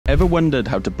Ever wondered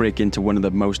how to break into one of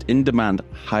the most in-demand,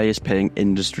 highest-paying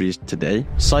industries today?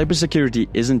 Cybersecurity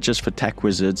isn't just for tech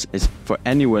wizards, it's for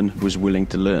anyone who's willing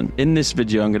to learn. In this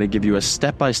video, I'm going to give you a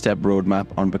step-by-step roadmap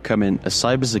on becoming a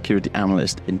cybersecurity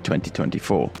analyst in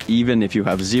 2024, even if you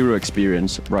have zero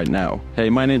experience right now. Hey,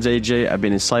 my name's AJ. I've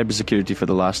been in cybersecurity for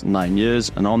the last 9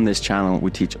 years, and on this channel,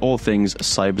 we teach all things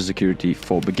cybersecurity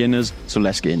for beginners, so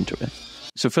let's get into it.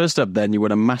 So first up then, you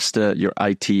want to master your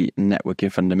IT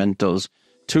networking fundamentals.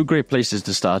 Two great places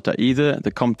to start are either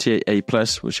the CompTIA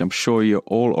A+, which I'm sure you're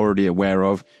all already aware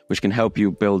of, which can help you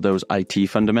build those IT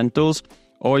fundamentals,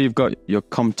 or you've got your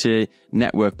CompTIA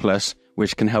Network Plus,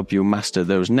 which can help you master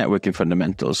those networking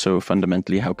fundamentals. So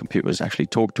fundamentally how computers actually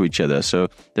talk to each other. So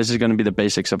this is going to be the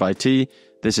basics of IT.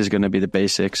 This is going to be the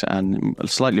basics and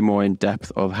slightly more in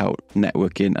depth of how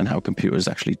networking and how computers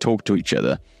actually talk to each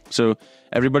other. So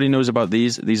everybody knows about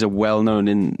these. These are well known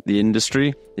in the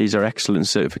industry. These are excellent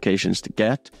certifications to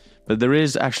get. But there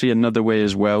is actually another way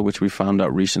as well, which we found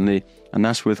out recently, and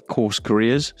that's with course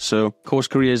careers. So course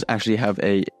careers actually have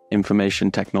a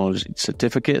information technology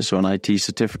certificate, so an IT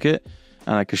certificate,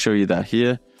 and I can show you that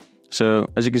here. So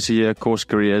as you can see here, course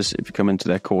careers, if you come into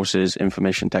their courses,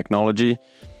 information technology,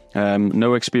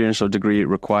 no experience or degree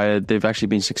required. They've actually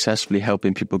been successfully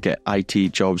helping people get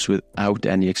IT jobs without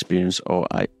any experience or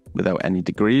without any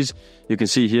degrees. You can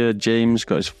see here, James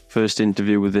got his first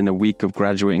interview within a week of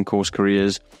graduating course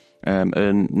careers,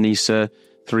 earned NISA,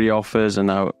 3 offers, and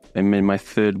now I'm in my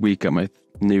 3rd week at my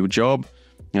new job.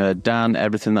 Dan,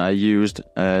 everything that I used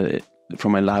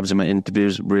from my labs and my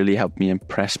interviews really helped me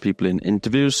impress people in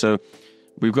interviews. So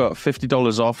we've got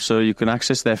 $50 off, so you can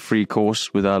access their free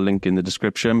course with our link in the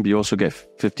description, but you also get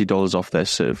 $50 off their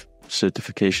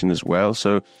certification as well.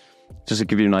 So just to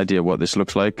give you an idea of what this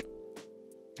looks like.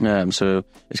 So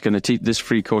it's going to teach, this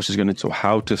free course is going to teach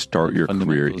how to start your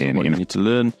career in what you need to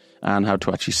learn and how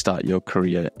to actually start your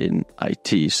career in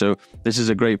IT. So this is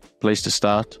a great place to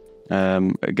start.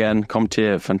 Again,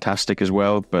 CompTIA, fantastic as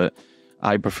well, but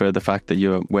I prefer the fact that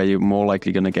where you're more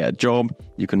likely going to get a job.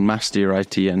 You can master your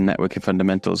IT and networking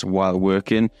fundamentals while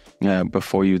working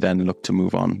before you then look to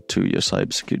move on to your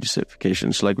cybersecurity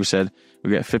certification. So like we said,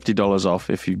 we get $50 off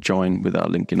if you join with our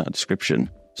link in our description.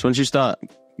 So once you start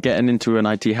getting into an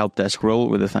IT help desk role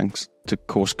with a thanks to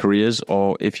course careers,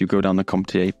 or if you go down the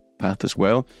CompTIA path as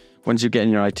well, once you get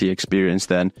in your IT experience,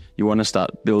 then you want to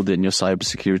start building your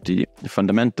cybersecurity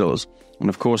fundamentals. And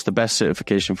of course, the best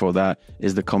certification for that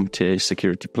is the CompTIA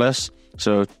Security Plus.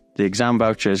 So the exam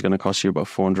voucher is going to cost you about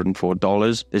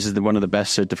 $404. This is one of the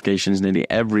best certifications. Nearly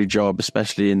every job,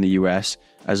 especially in the US,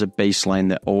 as a baseline,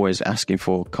 they're always asking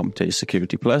for CompTIA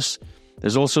Security Plus.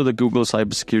 There's also the Google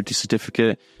Cybersecurity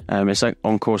Certificate. It's like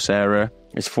on Coursera.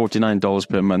 It's $49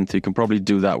 per month. You can probably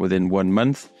do that within 1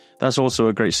 month. That's also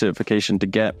a great certification to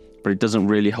get, but it doesn't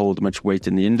really hold much weight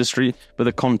in the industry. But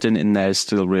the content in there is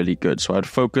still really good. So I'd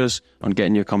focus on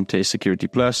getting your CompTIA Security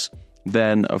Plus.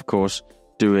 Then, of course,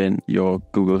 doing your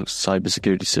Google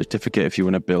Cybersecurity Certificate if you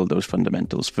want to build those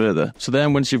fundamentals further. So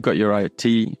then once you've got your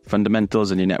IT fundamentals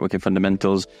and your networking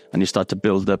fundamentals and you start to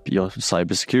build up your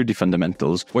cybersecurity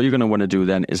fundamentals, what you're going to want to do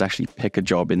then is actually pick a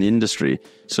job in the industry.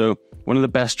 So one of the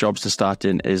best jobs to start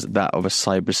in is that of a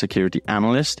cybersecurity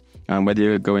analyst. And whether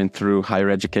you're going through higher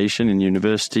education in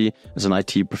university as an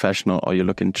IT professional or you're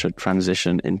looking to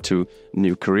transition into a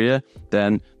new career,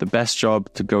 then the best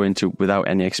job to go into without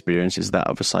any experience is that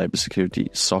of a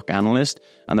cybersecurity SOC analyst.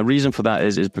 And the reason for that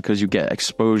is because you get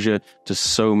exposure to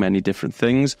so many different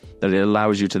things that it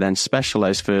allows you to then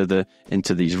specialize further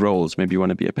into these roles. Maybe you want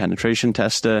to be a penetration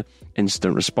tester,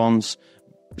 incident response,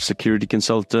 security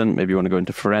consultant, maybe you want to go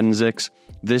into forensics.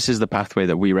 This is the pathway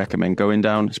that we recommend going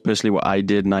down. It's personally what I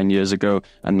did 9 years ago,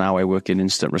 and now I work in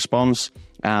incident response.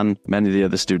 And many of the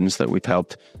other students that we've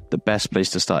helped, the best place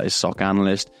to start is SOC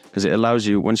analyst, because it allows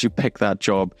you, once you pick that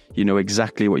job, you know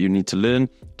exactly what you need to learn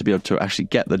to be able to actually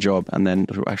get the job and then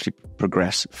to actually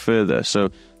progress further. So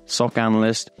SOC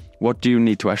analyst, what do you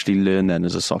need to actually learn then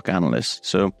as a SOC analyst?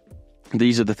 So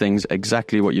these are the things,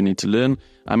 exactly what you need to learn.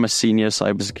 I'm a senior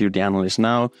cybersecurity analyst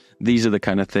now. These are the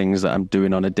kind of things that I'm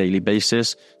doing on a daily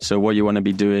basis. So what you want to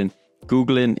be doing,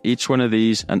 Googling each one of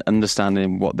these and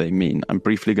understanding what they mean. I'm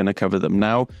briefly going to cover them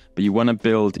now, but you want to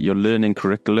build your learning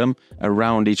curriculum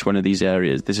around each one of these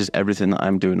areas. This is everything that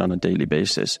I'm doing on a daily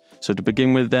basis. So to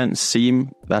begin with then,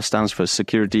 SIEM, that stands for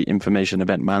Security Information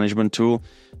Event Management Tool.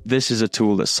 This is a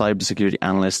tool that cybersecurity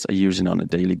analysts are using on a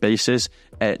daily basis.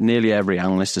 Nearly every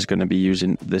analyst is going to be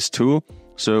using this tool.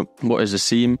 So what is a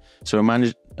SIEM? So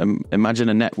imagine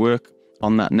a network.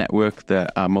 On that network, there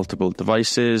are multiple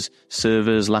devices,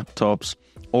 servers, laptops.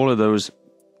 All of those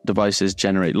devices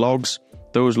generate logs.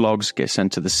 Those logs get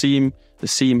sent to the SIEM. The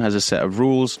SIEM has a set of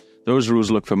rules. Those rules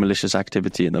look for malicious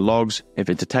activity in the logs. If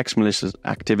it detects malicious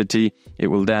activity, it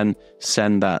will then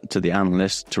send that to the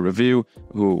analyst to review,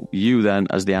 who you then,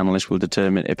 as the analyst, will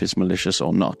determine if it's malicious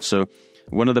or not. So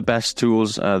one of the best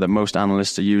tools that most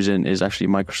analysts are using is actually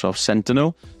Microsoft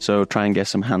Sentinel. So try and get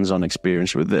some hands-on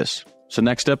experience with this. So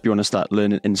next up, you want to start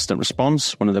learning incident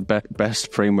response. One of the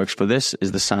best frameworks for this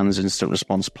is the SANS incident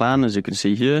response plan, as you can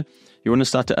see here. You want to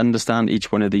start to understand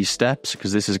each one of these steps,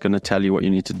 because this is going to tell you what you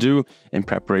need to do in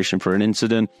preparation for an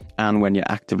incident and when you're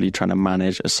actively trying to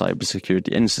manage a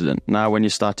cybersecurity incident. Now, when you're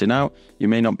starting out, you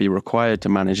may not be required to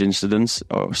manage incidents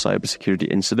or cybersecurity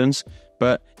incidents,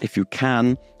 but if you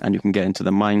can, and you can get into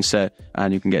the mindset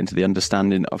and you can get into the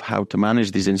understanding of how to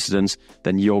manage these incidents,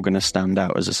 then you're going to stand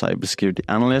out as a cybersecurity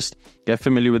analyst. Get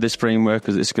familiar with this framework,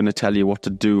 because it's going to tell you what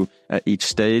to do at each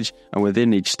stage. And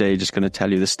within each stage, it's going to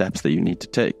tell you the steps that you need to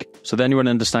take. So then you want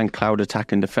to understand cloud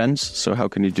attack and defense. So how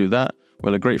can you do that?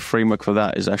 Well, a great framework for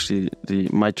that is actually the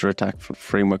MITRE ATT&CK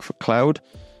framework for cloud.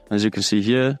 As you can see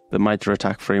here, the MITRE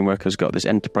ATT&CK framework has got this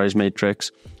enterprise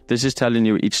matrix. This is telling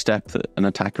you each step that an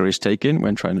attacker is taking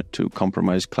when trying to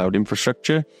compromise cloud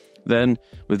infrastructure. Then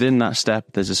within that step,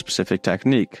 there's a specific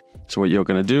technique. So what you're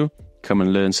going to do, come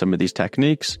and learn some of these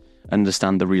techniques,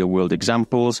 understand the real world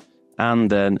examples, and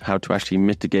then how to actually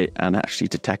mitigate and actually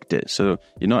detect it. So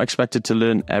you're not expected to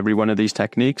learn every one of these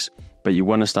techniques, but you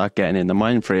want to start getting in the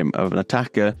mind frame of an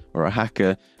attacker or a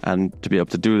hacker. And to be able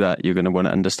to do that, you're going to want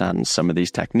to understand some of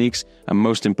these techniques, and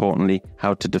most importantly,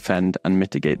 how to defend and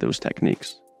mitigate those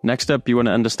techniques. Next up, you want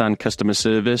to understand customer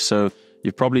service. So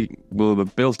you probably will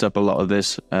have built up a lot of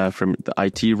this from the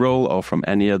IT role or from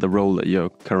any other role that you're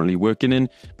currently working in.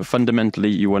 But fundamentally,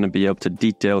 you want to be able to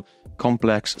detail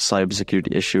complex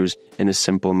cybersecurity issues in a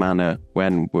simple manner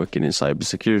when working in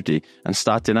cybersecurity. And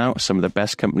starting out, some of the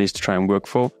best companies to try and work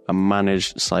for are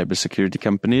managed cybersecurity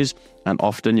companies. And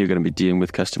often you're going to be dealing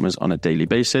with customers on a daily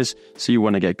basis. So you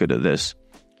want to get good at this.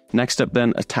 Next up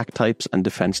then, attack types and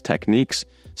defense techniques.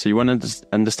 So you want to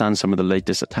understand some of the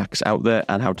latest attacks out there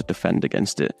and how to defend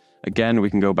against it. Again, we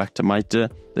can go back to MITRE.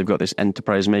 They've got this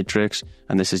enterprise matrix,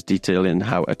 and this is detailing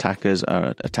how attackers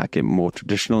are attacking more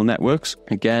traditional networks.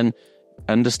 Again,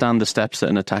 understand the steps that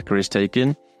an attacker is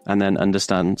taking, and then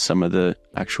understand some of the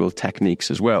actual techniques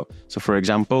as well. So for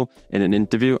example, in an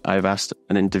interview, I've asked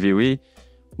an interviewee,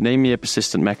 name me a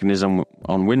persistent mechanism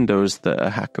on Windows that a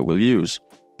hacker will use.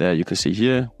 There you can see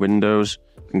here, Windows,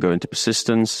 can go into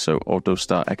persistence, so auto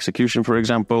start execution, for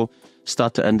example.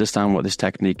 Start to understand what this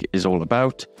technique is all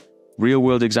about, real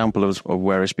world examples of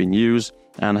where it's been used,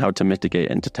 and how to mitigate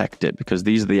and detect it, because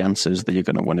these are the answers that you're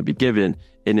going to want to be given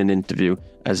in an interview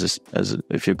as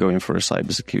if you're going for a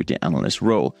cybersecurity analyst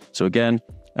role. So again,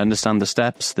 understand the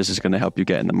steps. This is going to help you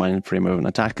get in the mind frame of an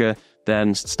attacker,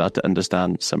 then start to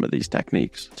understand some of these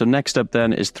techniques. So next up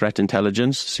then is threat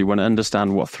intelligence. So you want to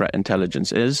understand what threat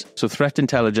intelligence is. So threat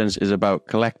intelligence is about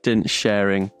collecting,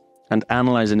 sharing, and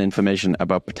analyzing information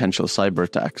about potential cyber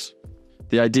attacks.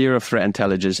 The idea of threat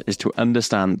intelligence is to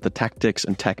understand the tactics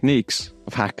and techniques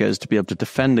of hackers to be able to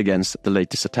defend against the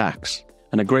latest attacks.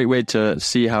 And a great way to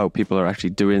see how people are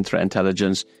actually doing threat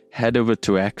intelligence, head over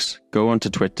to X, go onto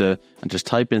Twitter, and just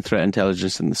type in threat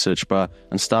intelligence in the search bar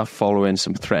and start following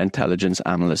some threat intelligence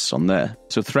analysts on there.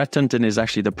 So threat hunting is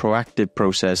actually the proactive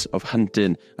process of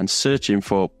hunting and searching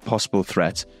for possible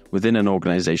threats within an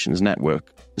organization's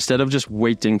network. Instead of just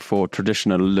waiting for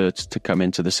traditional alerts to come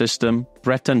into the system,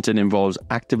 threat hunting involves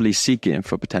actively seeking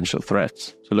for potential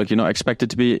threats. So look, you're not expected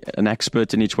to be an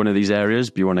expert in each one of these areas,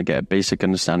 but you want to get a basic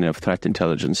understanding of threat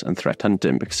intelligence and threat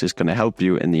hunting, because it's going to help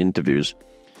you in the interviews.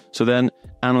 So then,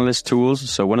 analyst tools.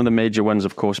 So one of the major ones,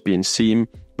 of course, being SIEM,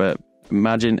 but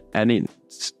imagine any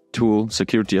tool,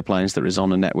 security appliance that is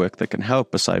on a network that can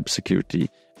help a cybersecurity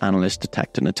analyst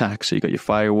detect an attack. So you've got your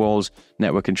firewalls,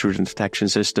 network intrusion detection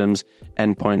systems,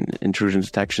 endpoint intrusion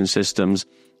detection systems.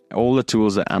 All the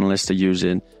tools that analysts are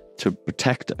using to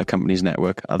protect a company's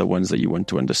network are the ones that you want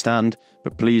to understand.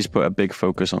 But please put a big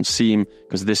focus on SIEM,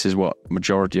 because this is what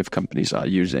majority of companies are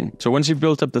using. So once you've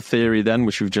built up the theory then,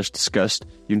 which we've just discussed,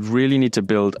 you really need to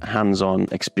build hands-on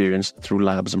experience through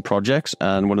labs and projects.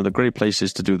 And one of the great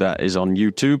places to do that is on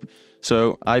YouTube.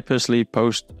 So I personally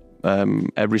post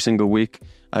every single week.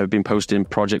 I've been posting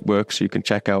project work, so you can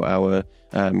check out our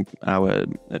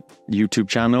YouTube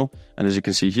channel. And as you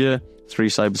can see here, 3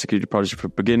 cybersecurity projects for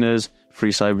beginners,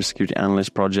 3 cybersecurity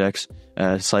analyst projects,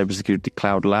 cybersecurity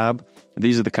cloud lab.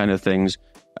 These are the kind of things.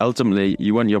 Ultimately,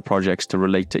 you want your projects to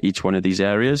relate to each one of these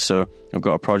areas. So I've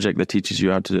got a project that teaches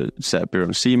you how to set up your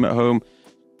own SIEM at home,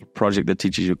 a project that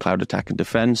teaches you cloud attack and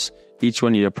defense, each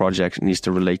one of your projects needs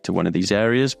to relate to one of these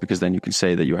areas, because then you can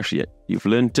say that you've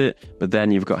learned it, but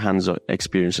then you've got hands-on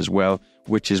experience as well,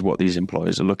 which is what these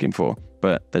employers are looking for.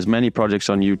 But there's many projects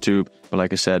on YouTube, but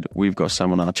like I said, we've got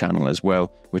some on our channel as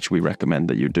well, which we recommend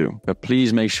that you do. But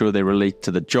please make sure they relate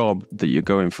to the job that you're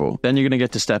going for. Then you're going to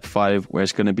get to step 5, where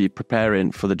it's going to be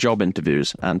preparing for the job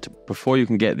interviews. And before you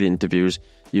can get the interviews,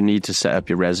 you need to set up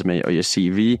your resume or your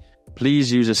CV.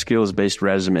 Please use a skills-based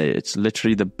resume. It's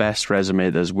literally the best resume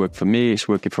that's worked for me. It's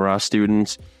working for our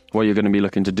students. What you're going to be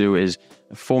looking to do is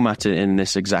format it in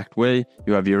this exact way.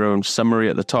 You have your own summary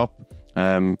at the top.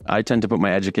 I tend to put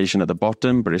my education at the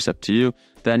bottom, but it's up to you.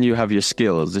 Then you have your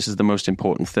skills. This is the most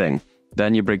important thing.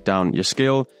 Then you break down your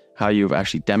skill, how you've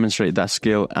actually demonstrated that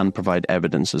skill, and provide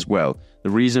evidence as well. The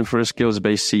reason for a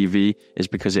skills-based CV is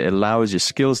because it allows your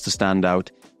skills to stand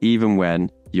out even when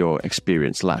your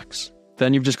experience lacks.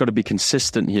 Then you've just got to be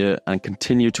consistent here and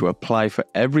continue to apply for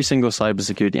every single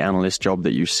cybersecurity analyst job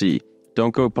that you see.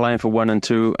 Don't go applying for 1 and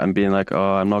 2 and being like,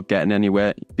 oh, I'm not getting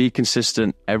anywhere. Be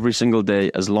consistent every single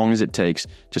day, as long as it takes.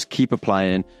 Just keep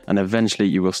applying, and eventually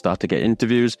you will start to get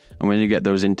interviews. And when you get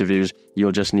those interviews,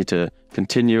 you'll just need to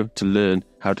continue to learn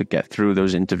how to get through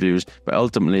those interviews. But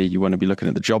ultimately, you want to be looking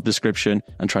at the job description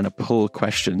and trying to pull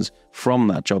questions from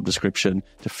that job description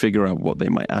to figure out what they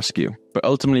might ask you. But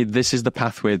ultimately, this is the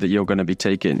pathway that you're going to be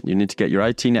taking. You need to get your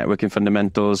IT networking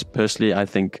fundamentals. Personally, I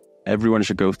think everyone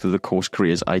should go through the Course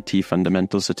Careers IT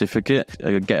Fundamentals certificate,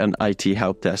 get an IT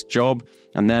help desk job,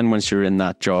 and then once you're in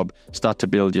that job, start to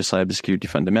build your cybersecurity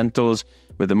fundamentals,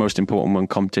 with the most important one,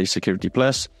 CompTIA Security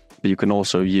Plus, but you can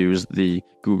also use the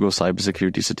Google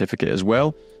Cybersecurity Certificate as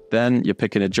well. Then you're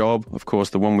picking a job. Of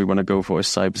course, the one we want to go for is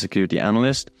Cybersecurity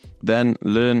Analyst. Then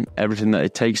learn everything that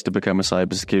it takes to become a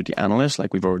Cybersecurity Analyst,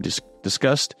 like we've already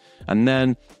discussed, and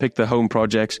then pick the home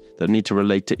projects that need to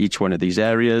relate to each one of these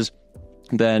areas.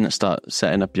 Then start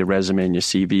setting up your resume and your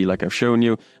CV like I've shown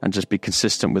you, and just be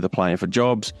consistent with applying for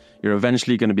jobs. You're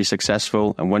eventually going to be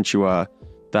successful, and once you are,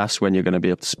 that's when you're going to be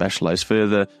able to specialize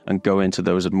further and go into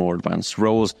those more advanced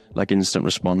roles like incident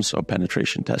response or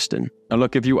penetration testing. Now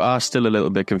look, if you are still a little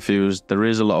bit confused, there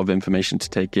is a lot of information to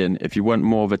take in. If you want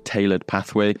more of a tailored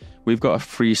pathway, we've got a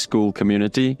free school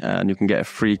community, and you can get a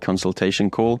free consultation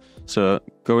call. So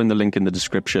go in the link in the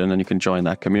description and you can join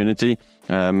that community.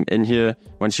 In here,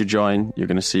 once you join, you're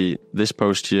going to see this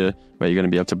post here where you're going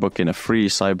to be able to book in a free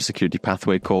cybersecurity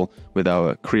pathway call with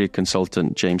our career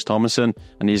consultant, James Thomason,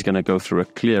 and he's going to go through a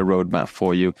clear roadmap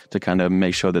for you to kind of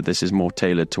make sure that this is more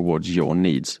tailored towards your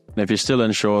needs. And if you're still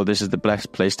unsure, this is the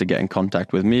best place to get in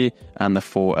contact with me and the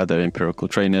 4 other empirical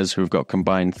trainers who've got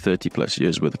combined 30 plus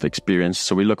years worth of experience.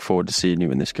 So we look forward to seeing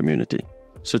you in this community.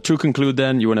 So to conclude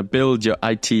then, you want to build your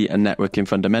IT and networking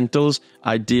fundamentals.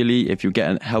 Ideally, if you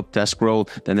get a help desk role,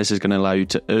 then this is going to allow you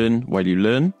to earn while you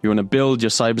learn. You want to build your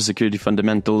cybersecurity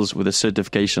fundamentals with a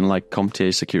certification like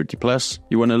CompTIA Security Plus.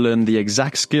 You want to learn the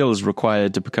exact skills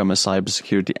required to become a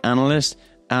cybersecurity analyst.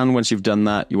 And once you've done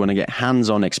that, you want to get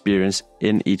hands-on experience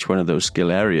in each one of those skill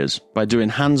areas by doing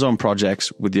hands-on projects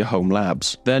with your home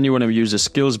labs. Then you want to use a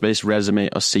skills-based resume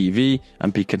or CV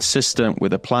and be consistent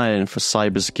with applying for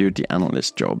cybersecurity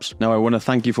analyst jobs. Now, I want to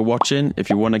thank you for watching. If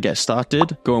you want to get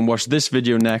started, go and watch this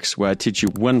video next where I teach you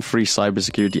one free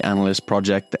cybersecurity analyst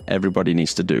project that everybody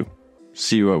needs to do.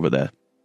 See you over there.